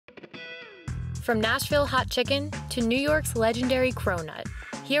From Nashville hot chicken to New York's legendary cronut,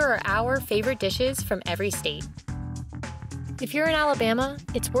 here are our favorite dishes from every state. If you're in Alabama,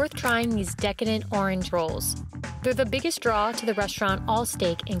 it's worth trying these decadent orange rolls. They're the biggest draw to the restaurant All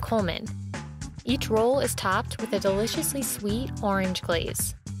Steak in Coleman. Each roll is topped with a deliciously sweet orange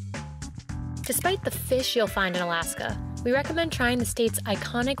glaze. Despite the fish you'll find in Alaska, we recommend trying the state's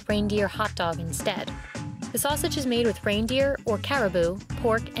iconic reindeer hot dog instead. The sausage is made with reindeer or caribou,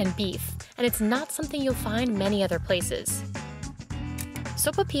 pork, and beef, and it's not something you'll find many other places.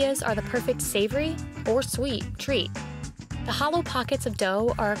 Sopapillas are the perfect savory or sweet treat. The hollow pockets of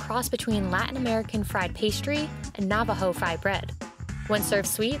dough are a cross between Latin American fried pastry and Navajo fried bread. When served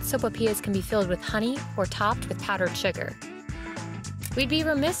sweet, sopapillas can be filled with honey or topped with powdered sugar. We'd be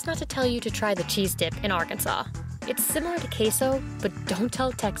remiss not to tell you to try the cheese dip in Arkansas. It's similar to queso, but don't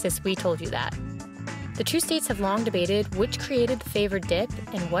tell Texas we told you that. The two states have long debated which created the favored dip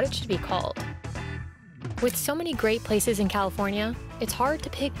and what it should be called. With so many great places in California, it's hard to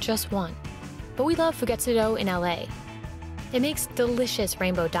pick just one. But we love Fugetsudo in LA. It makes delicious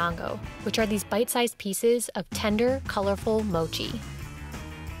rainbow dango, which are these bite-sized pieces of tender, colorful mochi.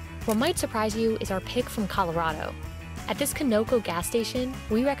 What might surprise you is our pick from Colorado. At this Canoco gas station,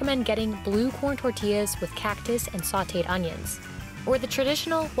 we recommend getting blue corn tortillas with cactus and sauteed onions, or the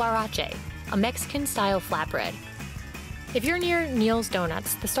traditional huarache, a Mexican-style flatbread. If you're near Neil's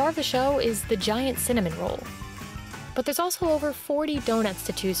Donuts, the star of the show is the giant cinnamon roll. But there's also over 40 donuts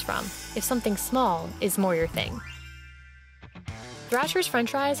to choose from, if something small is more your thing. Thrasher's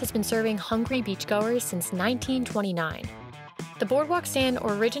French Fries has been serving hungry beachgoers since 1929. The boardwalk stand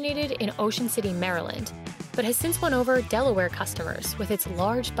originated in Ocean City, Maryland, but has since won over Delaware customers with its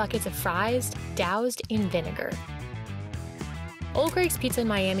large buckets of fries doused in vinegar. Old Greg's Pizza in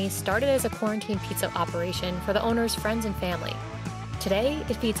Miami started as a quarantine pizza operation for the owner's friends and family. Today,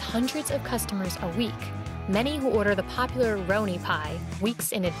 it feeds hundreds of customers a week, many who order the popular Roni pie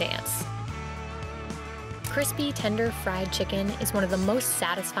weeks in advance. Crispy, tender fried chicken is one of the most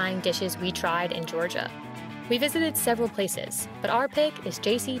satisfying dishes we tried in Georgia. We visited several places, but our pick is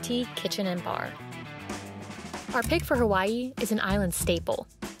JCT Kitchen and Bar. Our pick for Hawaii is an island staple.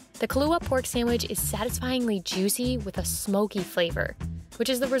 The Kahlua pork sandwich is satisfyingly juicy with a smoky flavor, which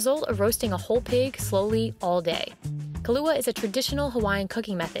is the result of roasting a whole pig slowly all day. Kahlua is a traditional Hawaiian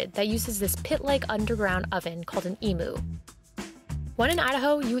cooking method that uses this pit-like underground oven called an imu. When in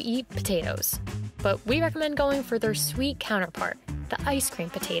Idaho, you eat potatoes, but we recommend going for their sweet counterpart, the ice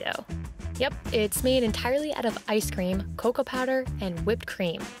cream potato. Yep, it's made entirely out of ice cream, cocoa powder, and whipped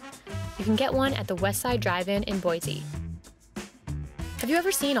cream. You can get one at the Westside Drive-In in Boise. Have you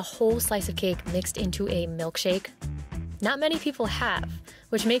ever seen a whole slice of cake mixed into a milkshake? Not many people have,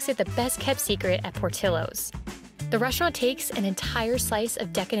 which makes it the best-kept secret at Portillo's. The restaurant takes an entire slice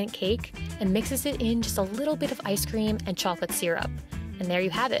of decadent cake and mixes it in just a little bit of ice cream and chocolate syrup. And there you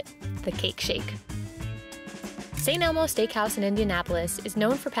have it, the cake shake. St. Elmo Steakhouse in Indianapolis is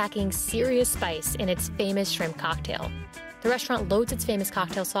known for packing serious spice in its famous shrimp cocktail. The restaurant loads its famous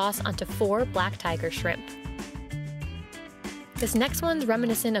cocktail sauce onto 4 black tiger shrimp. This next one's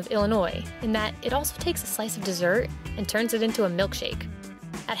reminiscent of Illinois in that it also takes a slice of dessert and turns it into a milkshake.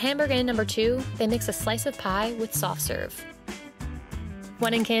 At Hamburg Inn No. 2, they mix a slice of pie with soft serve.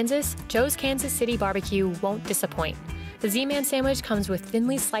 When in Kansas, Joe's Kansas City Barbecue won't disappoint. The Z-Man sandwich comes with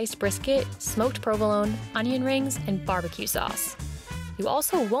thinly sliced brisket, smoked provolone, onion rings, and barbecue sauce. You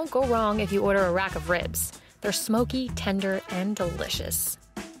also won't go wrong if you order a rack of ribs. They're smoky, tender, and delicious.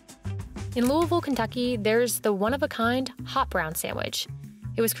 In Louisville, Kentucky, there's the one-of-a-kind hot brown sandwich.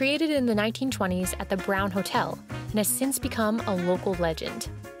 It was created in the 1920s at the Brown Hotel and has since become a local legend.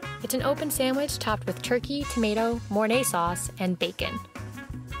 It's an open sandwich topped with turkey, tomato, Mornay sauce, and bacon.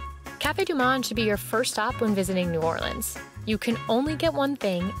 Café du Monde should be your first stop when visiting New Orleans. You can only get one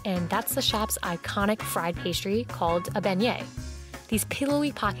thing, and that's the shop's iconic fried pastry called a beignet. These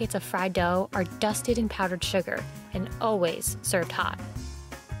pillowy pockets of fried dough are dusted in powdered sugar and always served hot.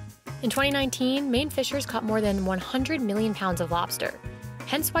 In 2019, Maine fishers caught more than 100 million pounds of lobster,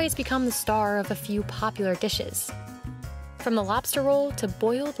 hence why it's become the star of a few popular dishes. From the lobster roll to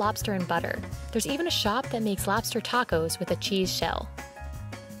boiled lobster and butter, there's even a shop that makes lobster tacos with a cheese shell.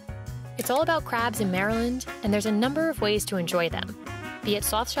 It's all about crabs in Maryland, and there's a number of ways to enjoy them. Be it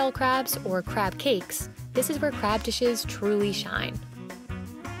soft-shell crabs or crab cakes, this is where crab dishes truly shine.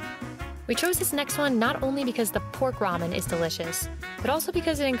 We chose this next one not only because the pork ramen is delicious, but also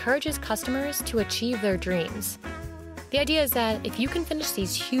because it encourages customers to achieve their dreams. The idea is that if you can finish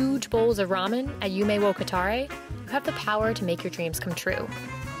these huge bowls of ramen at Yume wo Katare, you have the power to make your dreams come true.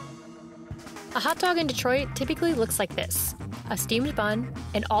 A hot dog in Detroit typically looks like this: a steamed bun,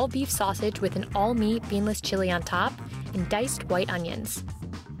 an all-beef sausage with an all-meat beanless chili on top, and diced white onions.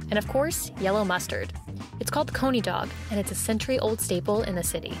 And of course, yellow mustard. It's called Coney dog, and it's a century-old staple in the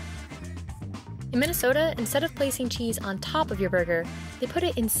city. In Minnesota, instead of placing cheese on top of your burger, they put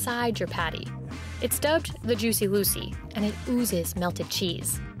it inside your patty. It's dubbed the Juicy Lucy, and it oozes melted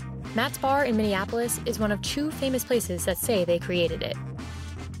cheese. Matt's Bar in Minneapolis is one of 2 famous places that say they created it.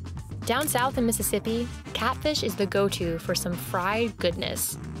 Down south in Mississippi, Catfish is the go-to for some fried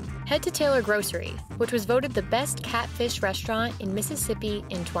goodness. Head to Taylor Grocery, which was voted the best catfish restaurant in Mississippi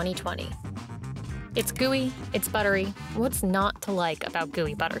in 2020. It's gooey, it's buttery. What's not to like about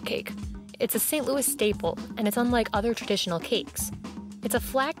gooey butter cake? It's a St. Louis staple, and it's unlike other traditional cakes. It's a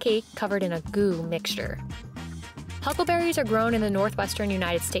flat cake covered in a goo mixture. Huckleberries are grown in the northwestern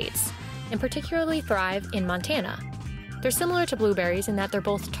United States, and particularly thrive in Montana. They're similar to blueberries in that they're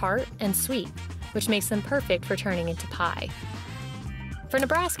both tart and sweet, which makes them perfect for turning into pie. For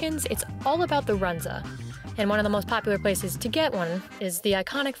Nebraskans, it's all about the Runza, and one of the most popular places to get one is the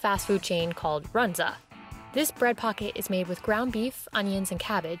iconic fast food chain called Runza. This bread pocket is made with ground beef, onions, and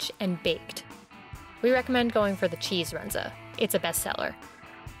cabbage, and baked. We recommend going for the cheese Runza. It's a bestseller.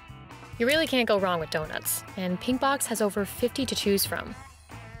 You really can't go wrong with donuts, and Pinkbox has over 50 to choose from.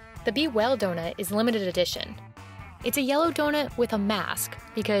 The Be Well donut is limited edition. It's a yellow donut with a mask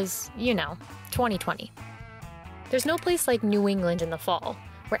because, 2020. There's no place like New England in the fall,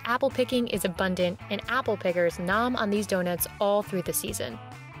 where apple picking is abundant and apple pickers nom on these donuts all through the season.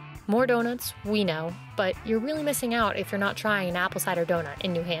 More donuts, we know, but you're really missing out if you're not trying an apple cider donut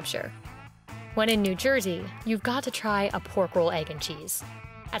in New Hampshire. When in New Jersey, you've got to try a pork roll, egg, and cheese.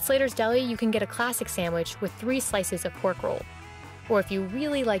 At Slater's Deli, you can get a classic sandwich with 3 slices of pork roll. Or if you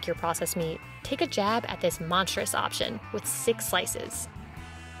really like your processed meat, take a jab at this monstrous option with 6 slices.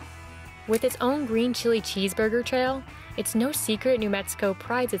 With its own green chili cheeseburger trail, it's no secret New Mexico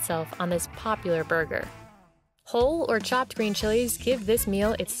prides itself on this popular burger. Whole or chopped green chilies give this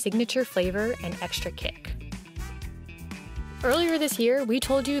meal its signature flavor and extra kick. Earlier this year, we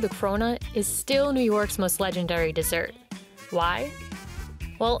told you the cronut is still New York's most legendary dessert. Why?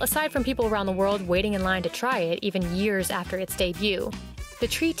 Well, aside from people around the world waiting in line to try it even years after its debut, the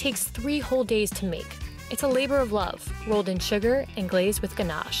treat takes 3 whole days to make. It's a labor of love, rolled in sugar and glazed with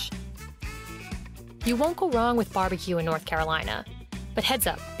ganache. You won't go wrong with barbecue in North Carolina. But heads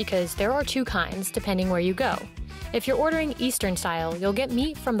up, because there are 2 kinds depending where you go. If you're ordering Eastern style, you'll get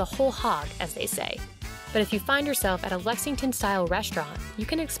meat from the whole hog, as they say. But if you find yourself at a Lexington-style restaurant, you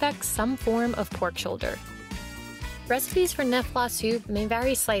can expect some form of pork shoulder. Recipes for nefla soup may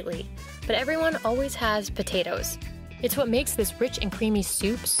vary slightly, but everyone always has potatoes. It's what makes this rich and creamy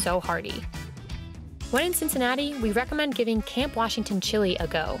soup so hearty. When in Cincinnati, we recommend giving Camp Washington chili a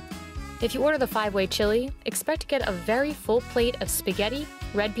go. If you order the 5-way chili, expect to get a very full plate of spaghetti,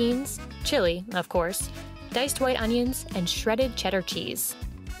 red beans, chili, of course, diced white onions, and shredded cheddar cheese.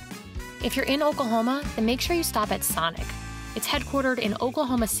 If you're in Oklahoma, then make sure you stop at Sonic. It's headquartered in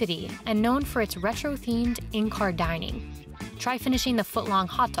Oklahoma City and known for its retro-themed in-car dining. Try finishing the foot-long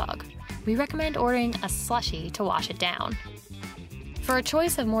hot dog. We recommend ordering a slushie to wash it down. For a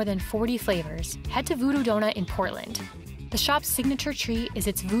choice of more than 40 flavors, head to Voodoo Donut in Portland. The shop's signature treat is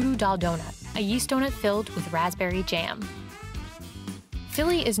its Voodoo Doll Donut, a yeast donut filled with raspberry jam.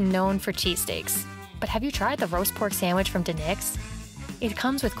 Philly is known for cheesesteaks, but have you tried the roast pork sandwich from DeNick's? It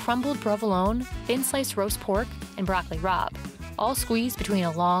comes with crumbled provolone, thin-sliced roast pork, and broccoli rabe, all squeezed between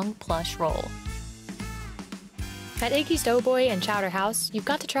a long, plush roll. At Iggy's Doughboy and Chowder House, you've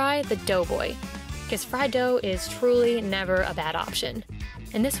got to try the Doughboy, because fried dough is truly never a bad option.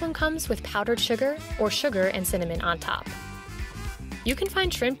 And this one comes with powdered sugar or sugar and cinnamon on top. You can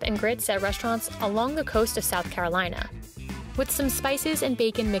find shrimp and grits at restaurants along the coast of South Carolina. With some spices and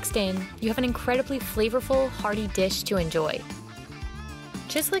bacon mixed in, you have an incredibly flavorful, hearty dish to enjoy.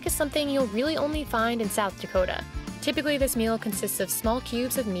 Chislic is something you'll really only find in South Dakota. Typically, this meal consists of small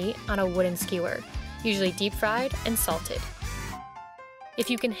cubes of meat on a wooden skewer, usually deep fried and salted. If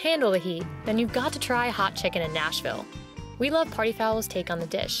you can handle the heat, then you've got to try hot chicken in Nashville. We love Party Foul's take on the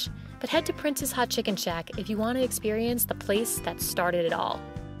dish, but head to Prince's Hot Chicken Shack if you want to experience the place that started it all.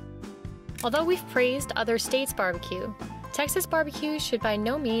 Although we've praised other states' barbecue, Texas barbecue should by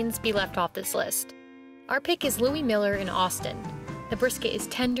no means be left off this list. Our pick is Louis Miller in Austin. The brisket is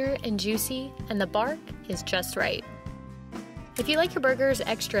tender and juicy, and the bark is just right. If you like your burgers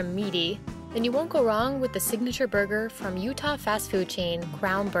extra meaty, then you won't go wrong with the signature burger from Utah fast food chain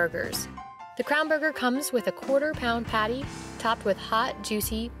Crown Burgers. The Crown Burger comes with a 1/4-pound patty topped with hot,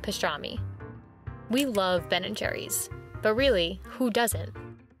 juicy pastrami. We love Ben & Jerry's, but really, who doesn't?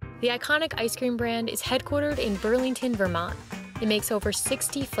 The iconic ice cream brand is headquartered in Burlington, Vermont, It makes over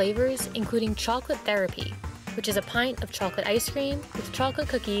 60 flavors, including chocolate therapy, which is a pint of chocolate ice cream with chocolate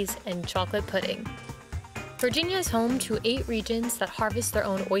cookies and chocolate pudding. Virginia is home to 8 regions that harvest their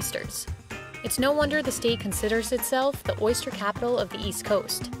own oysters. It's no wonder the state considers itself the oyster capital of the East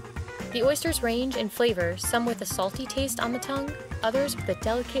Coast. The oysters range in flavor, some with a salty taste on the tongue, others with a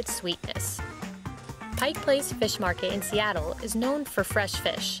delicate sweetness. Pike Place Fish Market in Seattle is known for fresh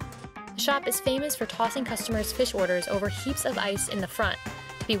fish. The shop is famous for tossing customers' fish orders over heaps of ice in the front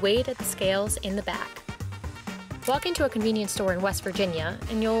to be weighed at the scales in the back. Walk into a convenience store in West Virginia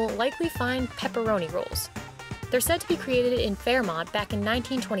and you'll likely find pepperoni rolls. They're said to be created in Fairmont back in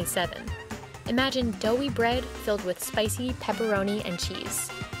 1927. Imagine doughy bread filled with spicy pepperoni and cheese.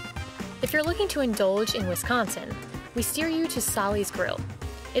 If you're looking to indulge in Wisconsin, we steer you to Solly's Grill.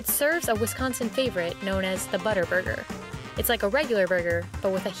 It serves a Wisconsin favorite known as the Butter Burger. It's like a regular burger,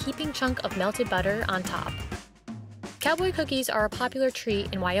 but with a heaping chunk of melted butter on top. Cowboy cookies are a popular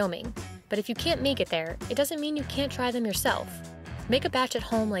treat in Wyoming, but if you can't make it there, it doesn't mean you can't try them yourself. Make a batch at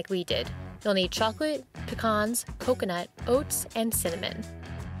home like we did. You'll need chocolate, pecans, coconut, oats, and cinnamon.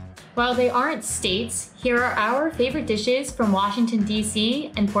 While they aren't states, here are our favorite dishes from Washington,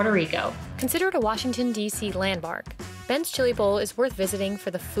 D.C. and Puerto Rico. Considered a Washington, D.C. landmark, Ben's Chili Bowl is worth visiting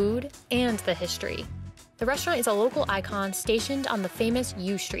for the food and the history. The restaurant is a local icon stationed on the famous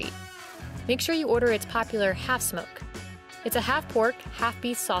U Street. Make sure you order its popular half smoke. It's a half pork, half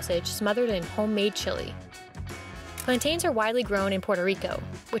beef sausage smothered in homemade chili. Plantains are widely grown in Puerto Rico,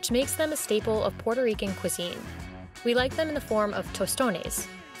 which makes them a staple of Puerto Rican cuisine. We like them in the form of tostones,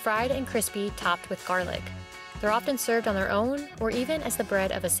 fried and crispy topped with garlic. They're often served on their own or even as the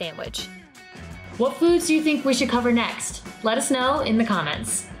bread of a sandwich. What foods do you think we should cover next? Let us know in the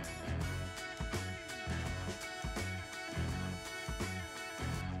comments.